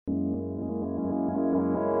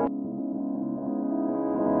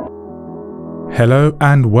Hello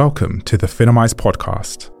and welcome to the Finimize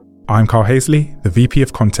podcast. I'm Carl Hazley, the VP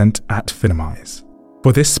of Content at Finimize.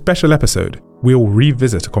 For this special episode, we'll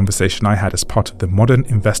revisit a conversation I had as part of the Modern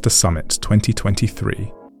Investor Summit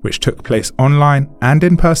 2023, which took place online and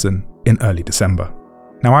in person in early December.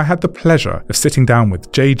 Now, I had the pleasure of sitting down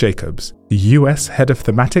with Jay Jacobs, the US Head of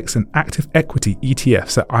Thematics and Active Equity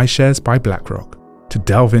ETFs at iShares by BlackRock, to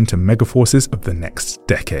delve into megaforces of the next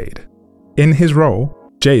decade. In his role,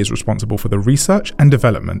 Jay is responsible for the research and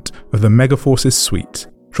development of the Megaforces suite,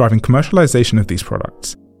 driving commercialization of these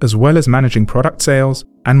products, as well as managing product sales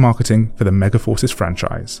and marketing for the Megaforces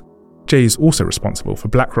franchise. Jay is also responsible for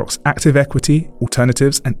BlackRock's active equity,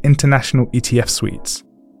 alternatives, and international ETF suites.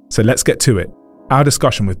 So let's get to it. Our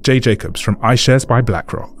discussion with Jay Jacobs from iShares by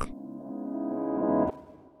BlackRock.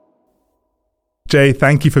 Jay,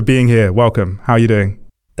 thank you for being here. Welcome. How are you doing?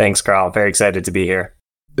 Thanks, Carl. Very excited to be here.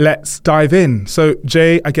 Let's dive in. So,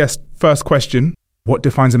 Jay, I guess first question, what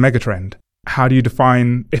defines a megatrend? How do you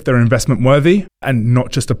define if they're investment worthy and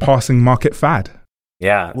not just a passing market fad?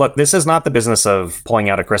 Yeah, look, this is not the business of pulling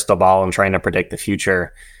out a crystal ball and trying to predict the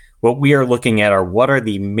future. What we are looking at are what are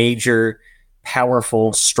the major,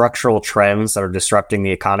 powerful structural trends that are disrupting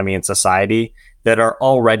the economy and society that are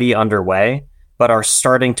already underway, but are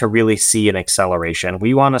starting to really see an acceleration.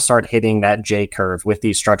 We want to start hitting that J curve with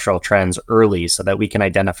these structural trends early so that we can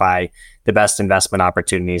identify the best investment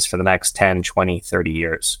opportunities for the next 10, 20, 30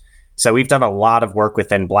 years. So we've done a lot of work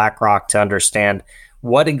within BlackRock to understand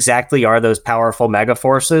what exactly are those powerful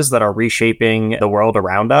megaforces that are reshaping the world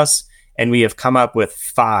around us. And we have come up with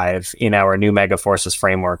 5 in our new megaforces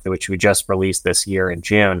framework, which we just released this year in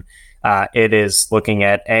June. It is looking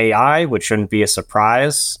at AI, which shouldn't be a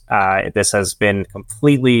surprise. This has been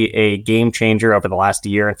completely a game changer over the last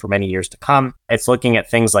year and for many years to come. It's looking at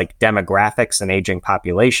things like demographics and aging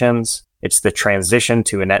populations. It's the transition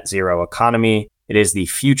to a net zero economy. It is the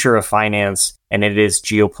future of finance, and it is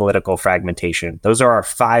geopolitical fragmentation. Those are our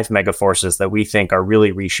 5 megaforces that we think are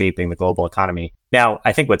really reshaping the global economy. Now,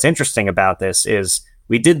 I think what's interesting about this is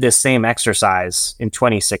we did this same exercise in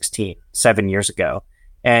 2016, 7 years ago.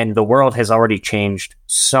 And the world has already changed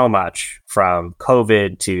so much, from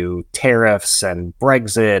COVID to tariffs and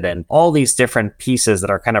Brexit and all these different pieces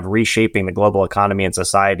that are kind of reshaping the global economy and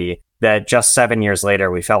society, that just 7 years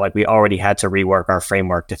later, we felt like we already had to rework our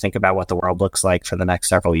framework to think about what the world looks like for the next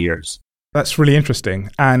several years. That's really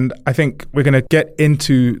interesting. And I think we're going to get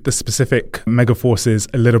into the specific megaforces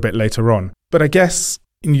a little bit later on. But I guess,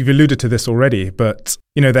 and you've alluded to this already, but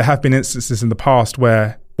there have been instances in the past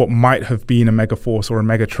where what might have been a megaforce or a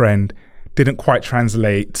megatrend didn't quite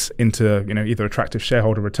translate into either attractive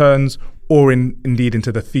shareholder returns or indeed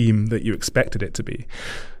into the theme that you expected it to be.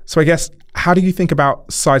 So I guess, how do you think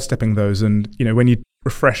about sidestepping those? And when you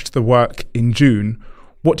refreshed the work in June,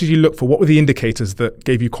 what did you look for? What were the indicators that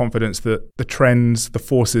gave you confidence that the trends, the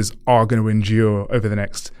forces are going to endure over the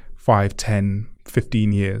next 5, 10,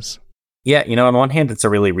 15 years? Yeah, on one hand, it's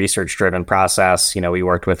a really research-driven process. We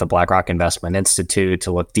worked with the BlackRock Investment Institute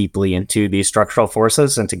to look deeply into these structural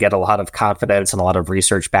forces and to get a lot of confidence and a lot of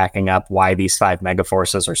research backing up why these 5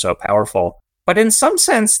 megaforces are so powerful. But in some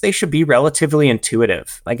sense, they should be relatively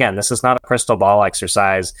intuitive. Again, this is not a crystal ball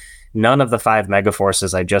exercise. None of the 5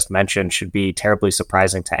 megaforces I just mentioned should be terribly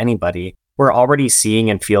surprising to anybody. We're already seeing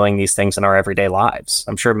and feeling these things in our everyday lives.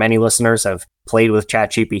 I'm sure many listeners have played with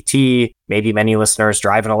ChatGPT. Maybe many listeners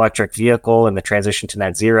drive an electric vehicle in the transition to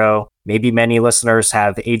net zero. Maybe many listeners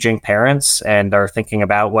have aging parents and are thinking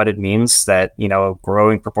about what it means that, a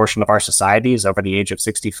growing proportion of our society is over the age of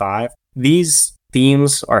 65. These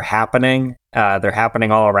themes are happening. They're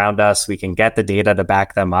happening all around us. We can get the data to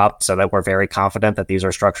back them up so that we're very confident that these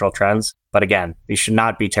are structural trends. But again, these should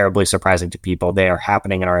not be terribly surprising to people. They are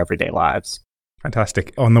happening in our everyday lives.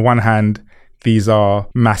 Fantastic. On the one hand, these are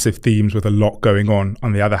massive themes with a lot going on.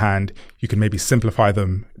 On the other hand, you can maybe simplify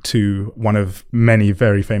them to one of many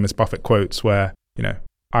very famous Buffett quotes where,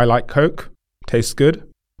 I like Coke, tastes good.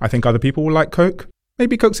 I think other people will like Coke.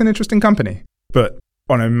 Maybe Coke's an interesting company, but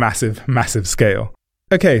on a massive, massive scale.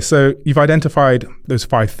 Okay, so you've identified those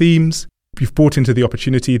 5 themes. You've bought into the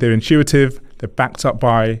opportunity. They're intuitive. They're backed up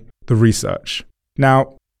by the research.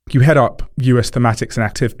 Now, you head up US thematics and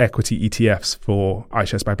active equity ETFs for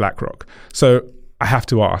iShares by BlackRock. So I have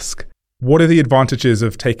to ask, what are the advantages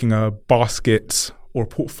of taking a basket or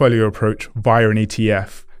portfolio approach via an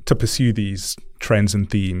ETF to pursue these trends and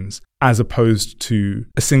themes as opposed to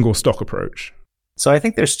a single stock approach? So I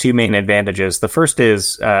think there's 2 main advantages. The first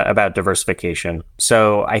is about diversification.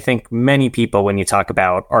 So I think many people, when you talk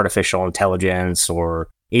about artificial intelligence or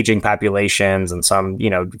aging populations and some,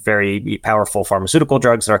 very powerful pharmaceutical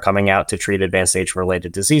drugs that are coming out to treat advanced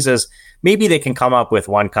age-related diseases. Maybe they can come up with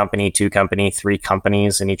one company, two company, three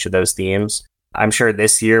companies in each of those themes. I'm sure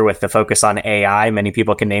this year with the focus on AI, many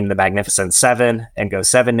people can name the Magnificent Seven and go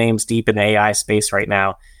 7 names deep in the AI space right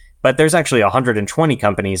now. But there's actually 120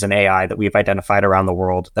 companies in AI that we've identified around the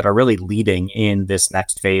world that are really leading in this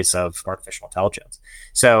next phase of artificial intelligence.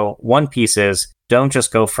 So one piece is don't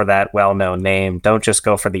just go for that well-known name. Don't just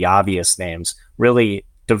go for the obvious names. Really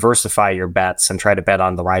diversify your bets and try to bet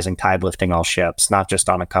on the rising tide lifting all ships, not just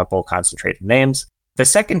on a couple concentrated names. The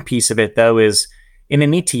second piece of it, though, is in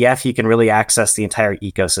an ETF, you can really access the entire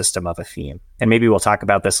ecosystem of a theme. And maybe we'll talk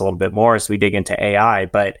about this a little bit more as we dig into AI,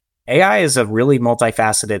 but AI is a really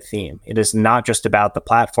multifaceted theme. It is not just about the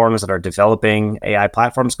platforms that are developing AI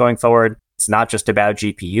platforms going forward. It's not just about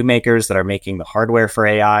GPU makers that are making the hardware for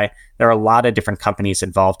AI. There are a lot of different companies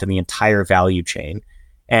involved in the entire value chain.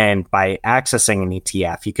 And by accessing an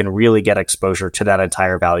ETF, you can really get exposure to that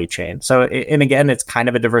entire value chain. So, and again, it's kind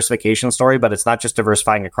of a diversification story, but it's not just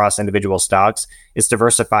diversifying across individual stocks. It's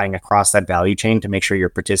diversifying across that value chain to make sure you're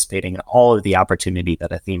participating in all of the opportunity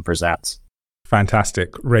that a theme presents.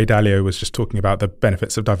 Fantastic. Ray Dalio was just talking about the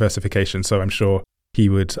benefits of diversification, so I'm sure he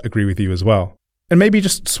would agree with you as well. And maybe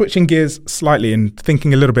just switching gears slightly and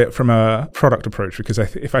thinking a little bit from a product approach, because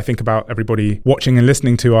if I think about everybody watching and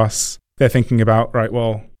listening to us, they're thinking about, right,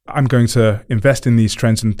 well, I'm going to invest in these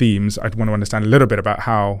trends and themes. I'd want to understand a little bit about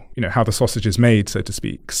how the sausage is made, so to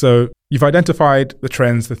speak. So you've identified the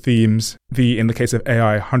trends, the themes, in the case of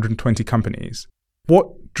AI, 120 companies.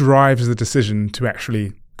 What drives the decision to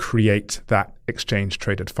actually create that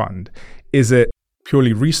exchange-traded fund? Is it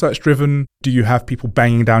purely research-driven? Do you have people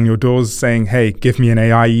banging down your doors saying, hey, give me an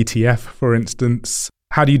AI ETF, for instance?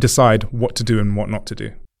 How do you decide what to do and what not to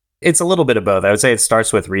do? It's a little bit of both. I would say it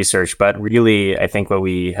starts with research, but really, I think what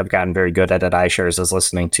we have gotten very good at iShares is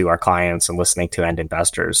listening to our clients and listening to end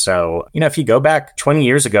investors. So, if you go back 20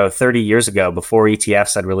 years ago, 30 years ago, before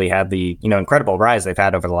ETFs had really had the, incredible rise they've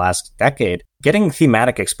had over the last decade, getting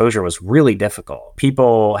thematic exposure was really difficult.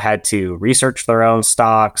 People had to research their own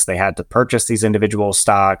stocks. They had to purchase these individual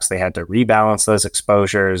stocks. They had to rebalance those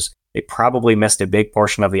exposures. They probably missed a big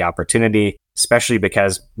portion of the opportunity, especially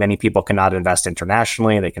because many people cannot invest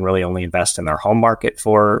internationally. They can really only invest in their home market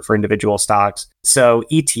for individual stocks. So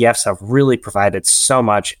ETFs have really provided so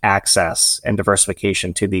much access and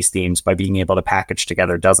diversification to these themes by being able to package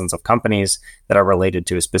together dozens of companies that are related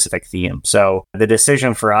to a specific theme. So the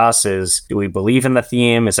decision for us is, do we believe in the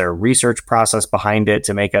theme? Is there a research process behind it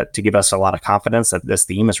to give us a lot of confidence that this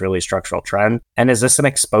theme is really a structural trend? And is this an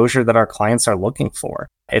exposure that our clients are looking for?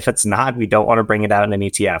 If it's not, we don't want to bring it out in an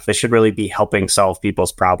ETF. This should really be helping solve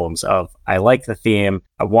people's problems of, I like the theme,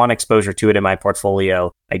 I want exposure to it in my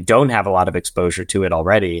portfolio, I don't have a lot of exposure to it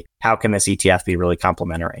already. How can this ETF be really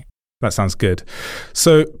complementary? That sounds good.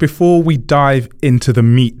 So before we dive into the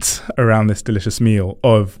meat around this delicious meal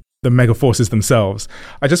of the mega forces themselves,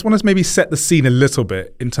 I just want to maybe set the scene a little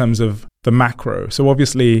bit in terms of the macro. So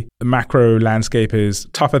obviously the macro landscape is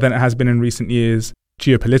tougher than it has been in recent years.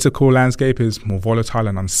 Geopolitical landscape is more volatile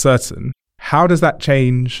and uncertain. How does that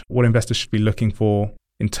change what investors should be looking for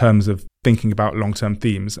in terms of thinking about long-term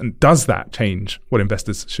themes? And does that change what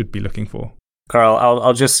investors should be looking for? Carl,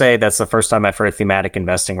 I'll just say that's the first time I've heard thematic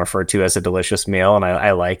investing referred to as a delicious meal, and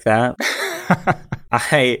I like that.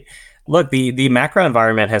 Look, the macro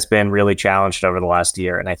environment has been really challenged over the last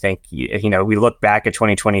year. And I think, we look back at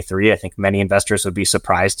 2023, I think many investors would be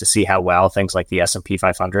surprised to see how well things like the S&P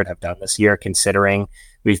 500 have done this year, considering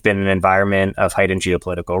we've been in an environment of heightened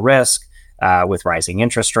geopolitical risk with rising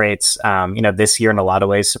interest rates. This year in a lot of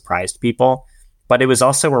ways surprised people, but it was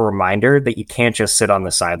also a reminder that you can't just sit on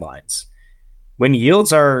the sidelines. When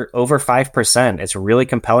yields are over 5%, it's really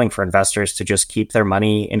compelling for investors to just keep their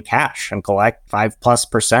money in cash and collect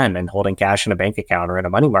 5+% and holding cash in a bank account or in a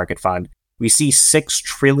money market fund. We see $6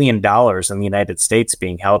 trillion in the United States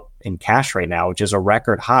being held in cash right now, which is a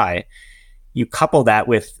record high. You couple that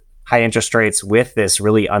with high interest rates with this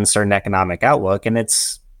really uncertain economic outlook, and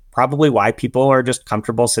it's probably why people are just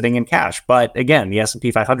comfortable sitting in cash. But again, the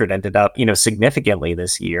S&P 500 ended up, significantly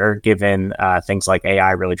this year, given things like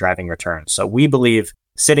AI really driving returns. So we believe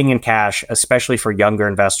sitting in cash, especially for younger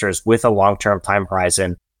investors with a long-term time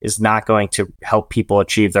horizon, is not going to help people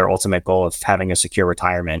achieve their ultimate goal of having a secure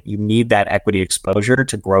retirement. You need that equity exposure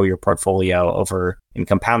to grow your portfolio over and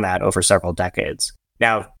compound that over several decades.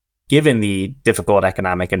 Now, given the difficult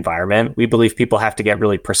economic environment, we believe people have to get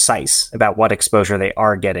really precise about what exposure they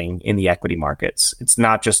are getting in the equity markets. It's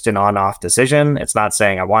not just an on-off decision. It's not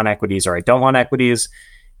saying I want equities or I don't want equities.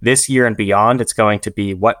 This year and beyond, it's going to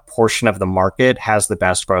be what portion of the market has the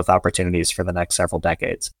best growth opportunities for the next several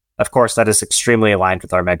decades. Of course, that is extremely aligned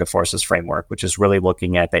with our Megaforces framework, which is really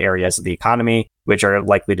looking at the areas of the economy which are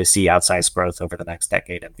likely to see outsized growth over the next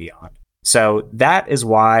decade and beyond. So that is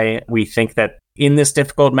why we think that in this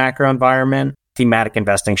difficult macro environment, thematic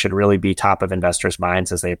investing should really be top of investors'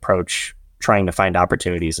 minds as they approach trying to find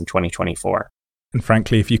opportunities in 2024. And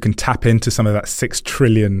frankly, if you can tap into some of that 6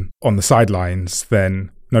 trillion on the sidelines,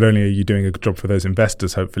 then not only are you doing a good job for those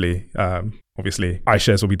investors, hopefully, obviously,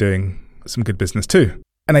 iShares will be doing some good business too.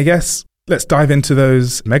 And I guess let's dive into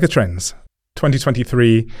those megatrends.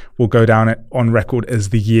 2023 will go down on record as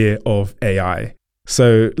the year of AI.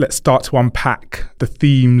 So let's start to unpack the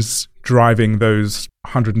themes driving those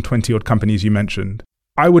 120 odd companies you mentioned.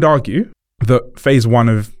 I would argue that phase 1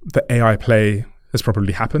 of the AI play has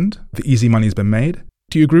probably happened. The easy money has been made.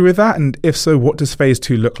 Do you agree with that? And if so, what does phase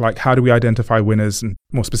 2 look like? How do we identify winners? And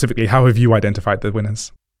more specifically, how have you identified the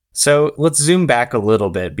winners? So let's zoom back a little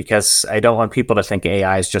bit, because I don't want people to think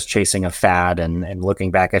AI is just chasing a fad and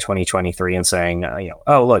looking back at 2023 and saying,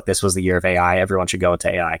 oh, look, this was the year of AI. Everyone should go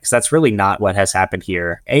into AI, because that's really not what has happened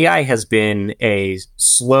here. AI has been a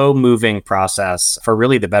slow moving process for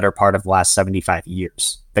really the better part of the last 75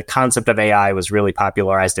 years. The concept of AI was really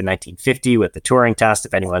popularized in 1950 with the Turing test.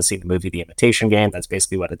 If anyone's seen the movie The Imitation Game, that's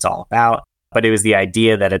basically what it's all about. But it was the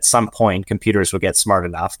idea that at some point, computers would get smart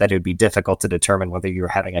enough that it would be difficult to determine whether you were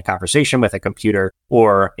having a conversation with a computer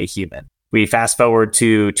or a human. We fast forward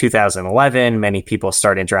to 2011, many people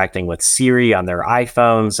start interacting with Siri on their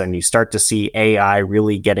iPhones, and you start to see AI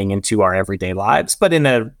really getting into our everyday lives, but in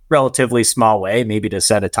a relatively small way, maybe to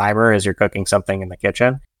set a timer as you're cooking something in the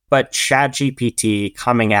kitchen. But ChatGPT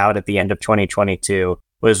coming out at the end of 2022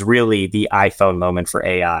 was really the iPhone moment for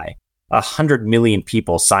AI. 100 million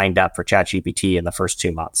people signed up for ChatGPT in the first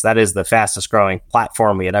 2 months. That is the fastest growing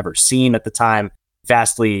platform we had ever seen at the time,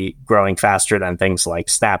 vastly growing faster than things like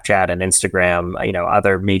Snapchat and Instagram,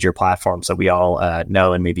 other major platforms that we all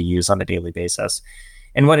know and maybe use on a daily basis.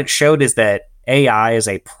 And what it showed is that AI as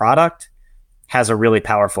a product has a really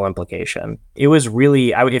powerful implication. It was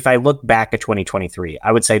really, if I look back at 2023,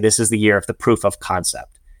 I would say this is the year of the proof of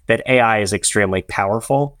concept, that AI is extremely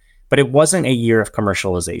powerful. But it wasn't a year of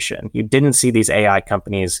commercialization. You didn't see these AI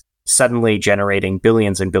companies suddenly generating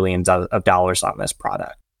billions and billions of dollars on this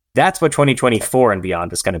product. That's what 2024 and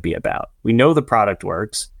beyond is going to be about. We know the product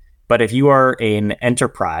works, but if you are an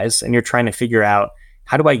enterprise and you're trying to figure out,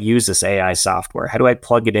 how do I use this AI software? How do I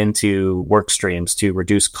plug it into work streams to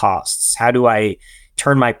reduce costs? How do I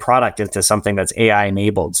turn my product into something that's AI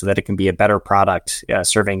enabled so that it can be a better product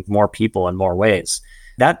serving more people in more ways?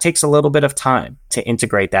 That takes a little bit of time to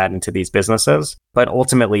integrate that into these businesses, but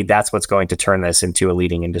ultimately that's what's going to turn this into a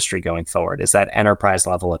leading industry going forward, is that enterprise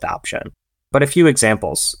level adoption. But a few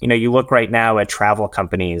examples, you look right now at travel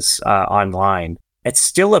companies online. It's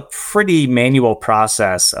still a pretty manual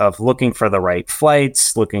process of looking for the right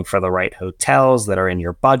flights, looking for the right hotels that are in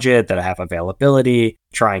your budget, that have availability,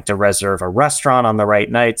 trying to reserve a restaurant on the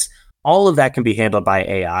right nights. All of that can be handled by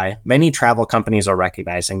AI. Many travel companies are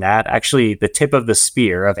recognizing that. Actually, the tip of the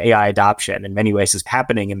spear of AI adoption in many ways is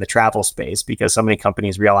happening in the travel space, because so many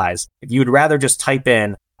companies realize if you would rather just type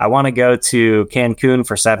in, I want to go to Cancun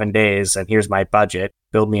for 7 days and here's my budget,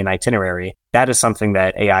 build me an itinerary, that is something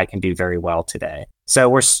that AI can do very well today. So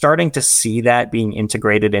we're starting to see that being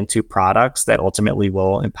integrated into products that ultimately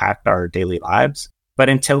will impact our daily lives. But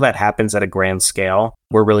until that happens at a grand scale,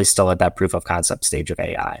 we're really still at that proof of concept stage of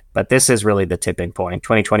AI. But this is really the tipping point,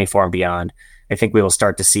 2024 and beyond. I think we will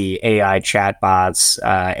start to see AI chatbots,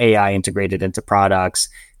 AI integrated into products,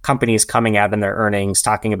 companies coming out in their earnings,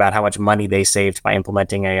 talking about how much money they saved by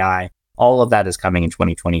implementing AI. All of that is coming in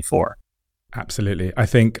 2024. Absolutely. I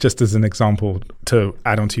think just as an example, to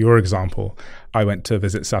add on to your example, I went to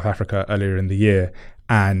visit South Africa earlier in the year,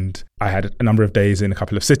 and I had a number of days in a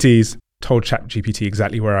couple of cities, told ChatGPT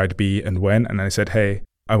exactly where I'd be and when, and I said, hey,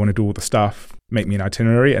 I want to do all the stuff, make me an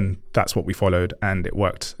itinerary, and that's what we followed, and it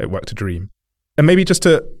worked. It worked a dream. And maybe just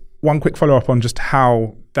one quick follow-up on just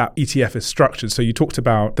how that ETF is structured. So you talked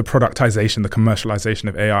about the productization, the commercialization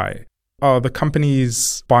of AI. Are the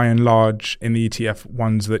companies, by and large, in the ETF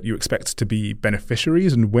ones that you expect to be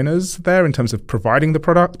beneficiaries and winners there in terms of providing the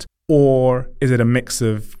product? Or is it a mix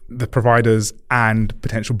of the providers and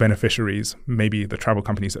potential beneficiaries, maybe the travel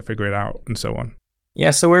companies that figure it out and so on?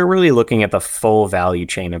 Yeah, so we're really looking at the full value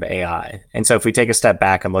chain of AI. And so if we take a step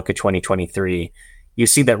back and look at 2023, you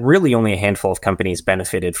see that really only a handful of companies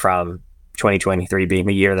benefited from 2023 being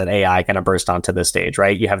the year that AI kind of burst onto the stage,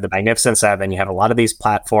 right? You have the Magnificent Seven, you have a lot of these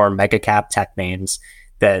platform mega cap tech names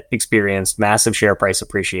that experienced massive share price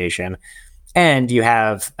appreciation. And you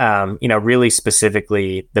have, really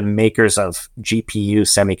specifically the makers of GPU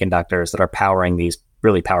semiconductors that are powering these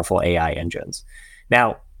really powerful AI engines.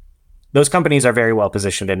 Now, those companies are very well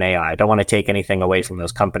positioned in AI. I don't want to take anything away from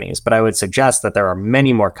those companies, but I would suggest that there are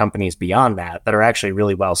many more companies beyond that that are actually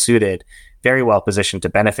really well suited, very well positioned to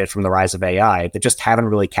benefit from the rise of AI that just haven't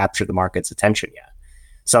really captured the market's attention yet.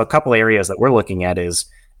 So a couple areas that we're looking at is,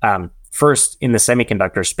 first, in the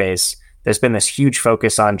semiconductor space, there's been this huge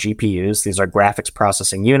focus on GPUs. These are graphics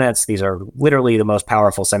processing units. These are literally the most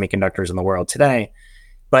powerful semiconductors in the world today.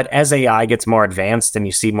 But as AI gets more advanced and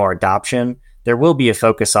you see more adoption, there will be a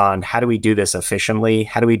focus on how do we do this efficiently?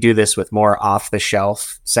 How do we do this with more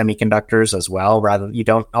off-the-shelf semiconductors as well? Rather, you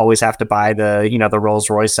don't always have to buy the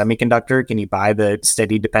Rolls-Royce semiconductor. Can you buy the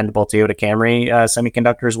steady, dependable Toyota Camry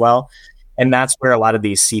semiconductor as well? And that's where a lot of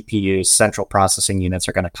these CPUs, central processing units,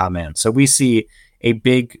 are going to come in. So we see a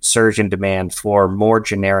big surge in demand for more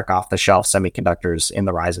generic off-the-shelf semiconductors in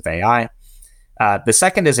the rise of AI. The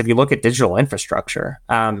second is if you look at digital infrastructure,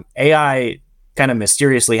 AI kind of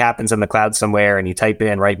mysteriously happens in the cloud somewhere and you type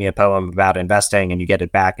in, write me a poem about investing and you get it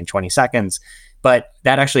back in 20 seconds. But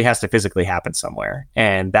that actually has to physically happen somewhere.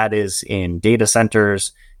 And that is in data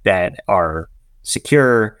centers that are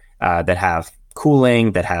secure, that have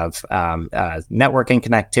cooling, that have networking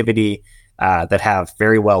connectivity, that have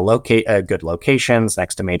very well good locations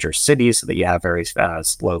next to major cities so that you have very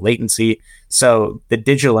low latency. So the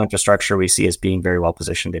digital infrastructure we see as being very well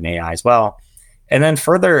positioned in AI as well. And then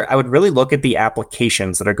further, I would really look at the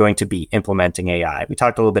applications that are going to be implementing AI. We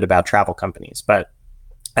talked a little bit about travel companies, but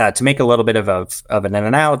to make a little bit of an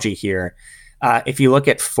analogy here, if you look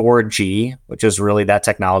at 4G, which is really that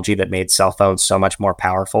technology that made cell phones so much more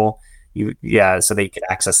powerful, so that you could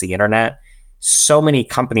access the internet, so many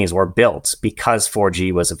companies were built because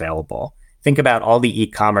 4G was available. Think about all the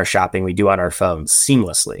e-commerce shopping we do on our phones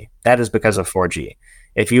seamlessly. That is because of 4G.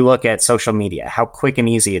 If you look at social media, how quick and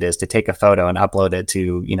easy it is to take a photo and upload it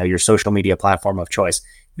to, your social media platform of choice,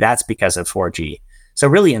 that's because of 4G. So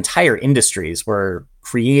really entire industries were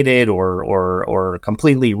created or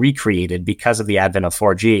completely recreated because of the advent of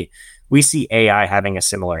 4G. We see AI having a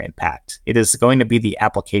similar impact. It is going to be the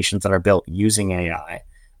applications that are built using AI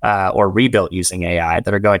or rebuilt using AI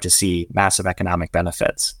that are going to see massive economic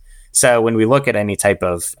benefits. So when we look at any type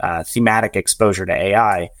of thematic exposure to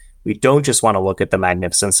AI, we don't just want to look at the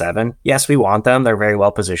Magnificent Seven. Yes, we want them. They're very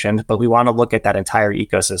well positioned, but we want to look at that entire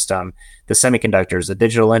ecosystem, the semiconductors, the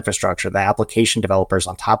digital infrastructure, the application developers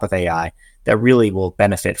on top of AI that really will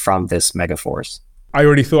benefit from this mega force. I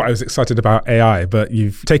already thought I was excited about AI, but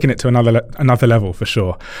you've taken it to another level for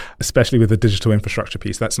sure, especially with the digital infrastructure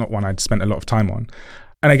piece. That's not one I'd spent a lot of time on.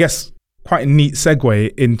 And I guess quite a neat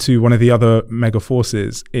segue into one of the other mega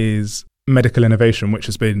forces is medical innovation, which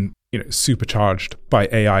has been supercharged by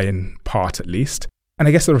AI in part at least. And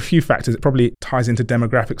I guess there are a few factors. It probably ties into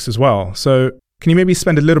demographics as well. So can you maybe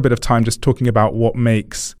spend a little bit of time just talking about what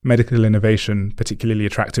makes medical innovation particularly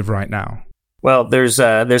attractive right now? Well, there's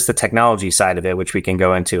the technology side of it, which we can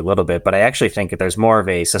go into a little bit, but I actually think that there's more of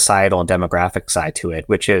a societal and demographic side to it,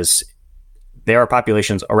 which is there are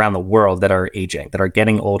populations around the world that are aging, that are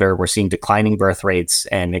getting older. We're seeing declining birth rates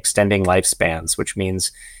and extending lifespans, which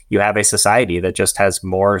means you have a society that just has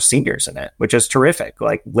more seniors in it, which is terrific.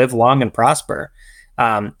 Like, live long and prosper.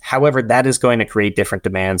 However, that is going to create different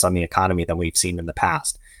demands on the economy than we've seen in the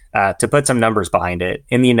past. To put some numbers behind it,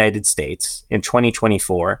 in the United States, in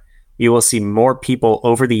 2024, you will see more people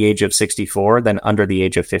over the age of 64 than under the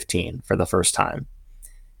age of 15 for the first time.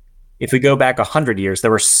 If we go back 100 years, there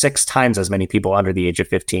were 6 times as many people under the age of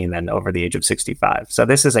 15 than over the age of 65. So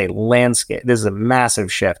this is a landscape. This is a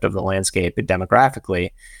massive shift of the landscape demographically.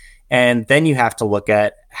 And then you have to look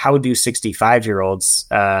at how do 65-year-olds,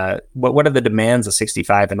 what are the demands of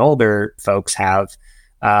 65 and older folks have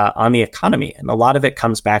on the economy? And a lot of it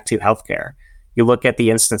comes back to healthcare. You look at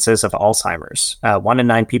the instances of Alzheimer's. 1 in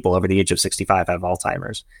 9 people over the age of 65 have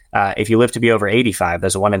Alzheimer's. If you live to be over 85,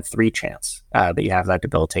 there's a 1 in 3 chance that you have that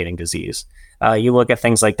debilitating disease. You look at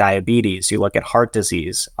things like diabetes. You look at heart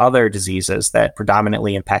disease, other diseases that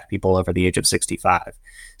predominantly impact people over the age of 65.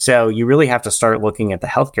 So you really have to start looking at the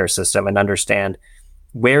healthcare system and understand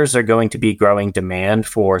where is there going to be growing demand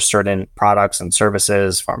for certain products and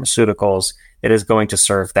services, pharmaceuticals, that is going to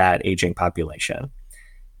serve that aging population.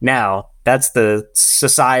 Now, that's the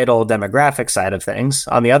societal demographic side of things.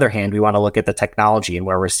 On the other hand, we want to look at the technology and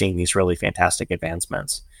where we're seeing these really fantastic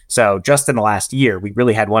advancements. So just in the last year, we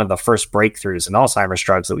really had one of the first breakthroughs in Alzheimer's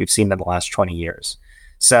drugs that we've seen in the last 20 years.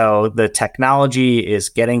 So the technology is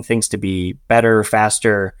getting things to be better,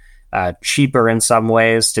 faster, cheaper in some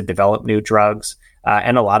ways to develop new drugs.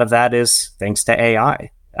 And a lot of that is thanks to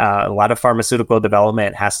AI. A lot of pharmaceutical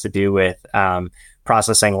development has to do with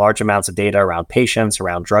processing large amounts of data around patients,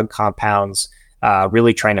 around drug compounds,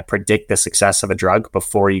 really trying to predict the success of a drug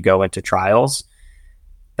before you go into trials.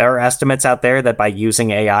 There are estimates out there that by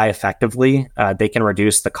using AI effectively, they can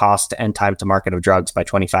reduce the cost and time to market of drugs by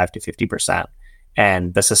 25 to 50%.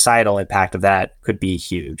 And the societal impact of that could be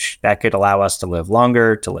huge. That could allow us to live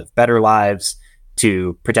longer, to live better lives,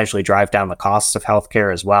 to potentially drive down the costs of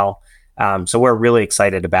healthcare as well. So we're really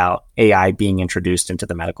excited about AI being introduced into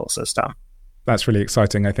the medical system. That's really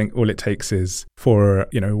exciting. I think all it takes is for,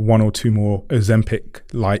 one or two more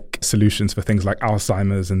Ozempic-like solutions for things like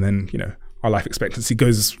Alzheimer's, and then, our life expectancy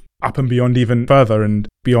goes up and beyond even further. And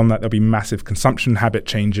beyond that, there'll be massive consumption habit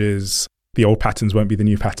changes. The old patterns won't be the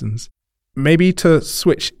new patterns. Maybe to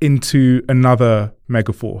switch into another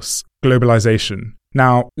megaforce, globalization.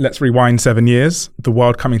 Now, let's rewind 7 years. The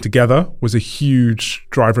world coming together was a huge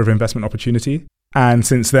driver of investment opportunity. And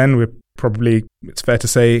since then, it's fair to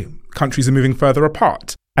say, countries are moving further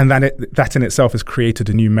apart. And that in itself has created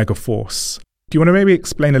a new megaforce. Do you want to maybe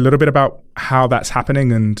explain a little bit about how that's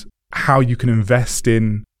happening and how you can invest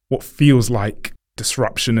in what feels like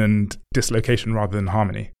disruption and dislocation rather than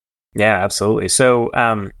harmony? Yeah, absolutely. So,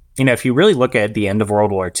 if you really look at the end of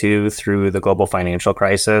World War II through the global financial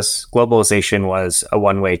crisis, globalization was a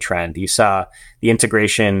one-way trend. You saw the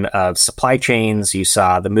integration of supply chains. You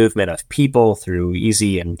saw the movement of people through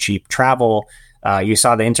easy and cheap travel. You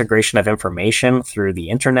saw the integration of information through the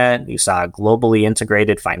internet. You saw globally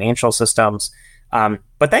integrated financial systems.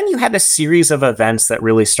 But then you had a series of events that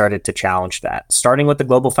really started to challenge that. Starting with the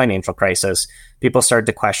global financial crisis, people started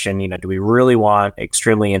to question, do we really want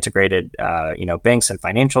extremely integrated, banks and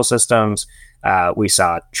financial systems? We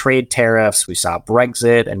saw trade tariffs, we saw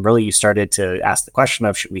Brexit, and really you started to ask the question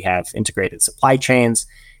of, should we have integrated supply chains?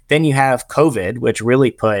 Then you have COVID, which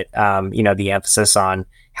really put, the emphasis on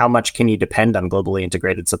how much can you depend on globally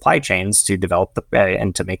integrated supply chains to develop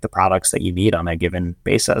and to make the products that you need on a given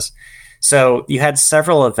basis. So you had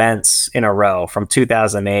several events in a row from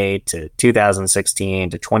 2008 to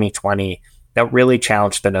 2016 to 2020 that really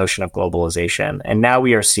challenged the notion of globalization. And now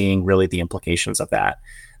we are seeing really the implications of that.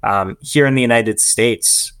 Here in the United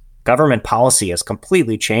States, government policy has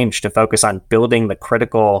completely changed to focus on building the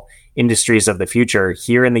critical industries of the future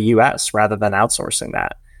here in the US rather than outsourcing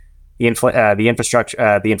that.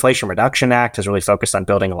 The Inflation Reduction Act has really focused on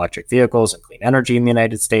building electric vehicles and clean energy in the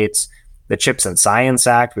United States. The Chips and Science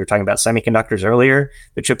Act, we were talking about semiconductors earlier.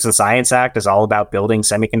 The Chips and Science Act is all about building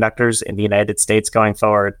semiconductors in the United States going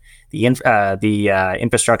forward. The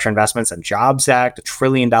Infrastructure Investments and Jobs Act, $1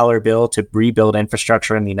 trillion bill to rebuild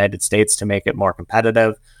infrastructure in the United States to make it more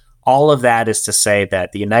competitive. All of that is to say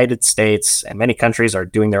that the United States, and many countries are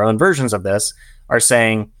doing their own versions of this, are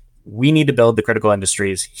saying, we need to build the critical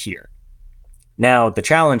industries here. Now, the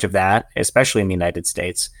challenge of that, especially in the United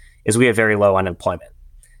States, is we have very low unemployment.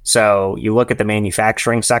 So you look at the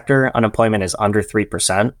manufacturing sector, unemployment is under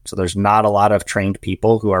 3%. So there's not a lot of trained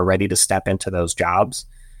people who are ready to step into those jobs.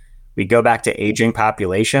 We go back to aging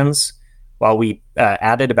populations. While we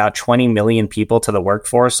added about 20 million people to the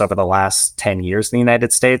workforce over the last 10 years in the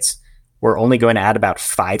United States, we're only going to add about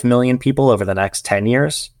 5 million people over the next 10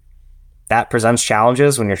 years. That presents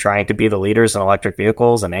challenges when you're trying to be the leaders in electric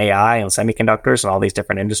vehicles and AI and semiconductors and all these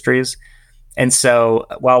different industries. And so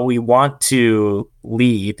while we want to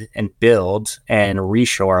lead and build and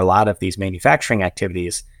reshore a lot of these manufacturing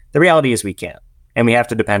activities, the reality is we can't, and we have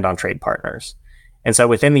to depend on trade partners. And so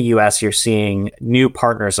within the US, you're seeing new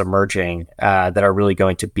partners emerging that are really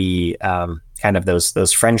going to be kind of those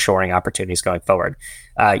friendshoring opportunities going forward.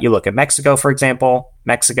 You look at Mexico, for example.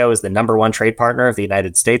 Mexico is the number one trade partner of the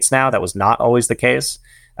United States now. That was not always the case.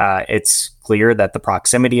 It's clear that the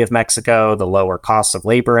proximity of Mexico, the lower costs of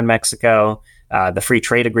labor in Mexico, the free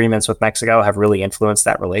trade agreements with Mexico have really influenced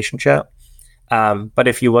that relationship. But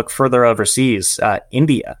if you look further overseas,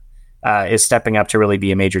 India is stepping up to really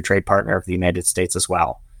be a major trade partner of the United States as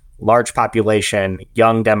well. Large population,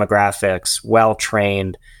 young demographics,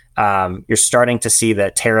 well-trained. You're starting to see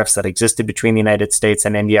that tariffs that existed between the United States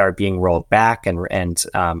and India are being rolled back and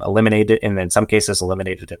eliminated, and in some cases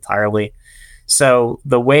eliminated entirely. So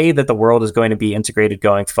the way that the world is going to be integrated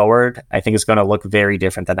going forward, I think is going to look very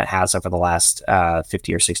different than it has over the last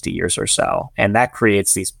 50 or 60 years or so. And that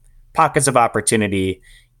creates these pockets of opportunity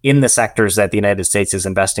in the sectors that the United States is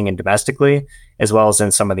investing in domestically, as well as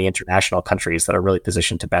in some of the international countries that are really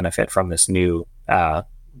positioned to benefit from this new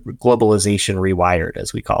globalization rewired,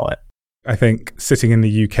 as we call it. I think sitting in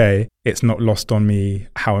the UK, it's not lost on me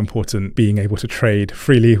how important being able to trade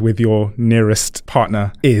freely with your nearest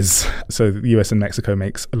partner is. So the US and Mexico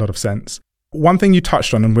makes a lot of sense. One thing you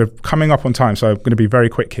touched on, and we're coming up on time, so I'm going to be very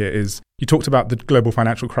quick here, is you talked about the global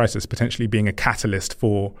financial crisis potentially being a catalyst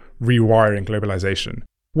for rewiring globalization.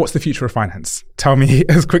 What's the future of finance? Tell me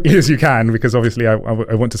as quickly as you can, because obviously I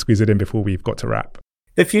want to squeeze it in before we've got to wrap.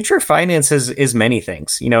 The future of finance is many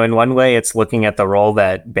things. In one way, it's looking at the role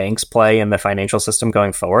that banks play in the financial system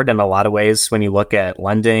going forward. In a lot of ways, when you look at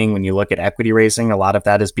lending, when you look at equity raising, a lot of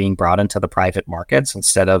that is being brought into the private markets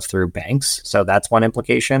instead of through banks. So that's one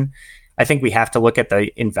implication. I think we have to look at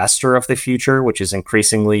the investor of the future, which is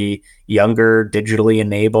increasingly younger, digitally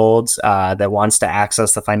enabled, that wants to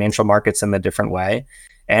access the financial markets in a different way.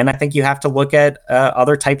 And I think you have to look at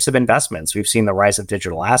other types of investments. We've seen the rise of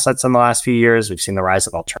digital assets in the last few years. We've seen the rise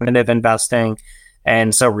of alternative investing.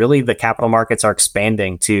 And so really the capital markets are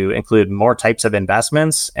expanding to include more types of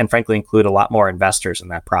investments and frankly include a lot more investors in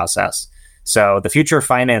that process. So the future of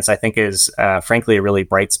finance, I think, is frankly a really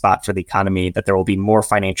bright spot for the economy, that there will be more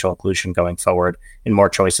financial inclusion going forward and more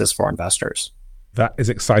choices for investors. That is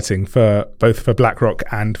exciting for both for BlackRock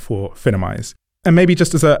and for Finimize. And maybe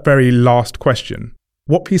just as a very last question,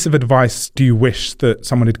 what piece of advice do you wish that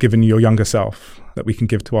someone had given your younger self that we can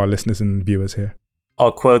give to our listeners and viewers here?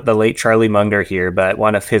 I'll quote the late Charlie Munger here, but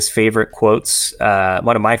one of his favorite quotes,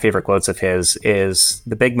 one of my favorite quotes of his is,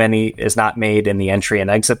 "The big money is not made in the entry and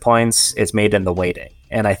exit points, it's made in the waiting."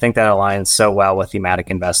 And I think that aligns so well with thematic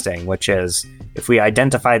investing, which is if we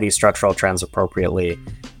identify these structural trends appropriately,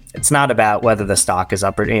 it's not about whether the stock is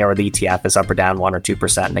up or the ETF is up or down 1 or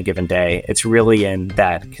 2% in a given day. It's really in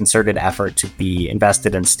that concerted effort to be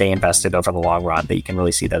invested and stay invested over the long run that you can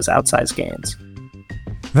really see those outsized gains.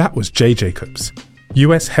 That was Jay Jacobs,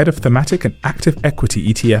 US Head of Thematic and Active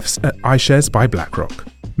Equity ETFs at iShares by BlackRock.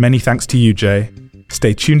 Many thanks to you, Jay.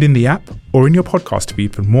 Stay tuned in the app or in your podcast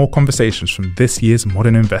feed for more conversations from this year's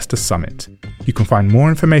Modern Investor Summit. You can find more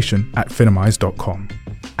information at finimize.com.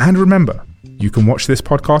 And remember, you can watch this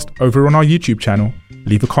podcast over on our YouTube channel,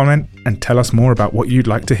 leave a comment, and tell us more about what you'd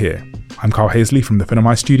like to hear. I'm Carl Hazley from the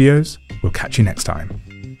Finimize Studios. We'll catch you next time.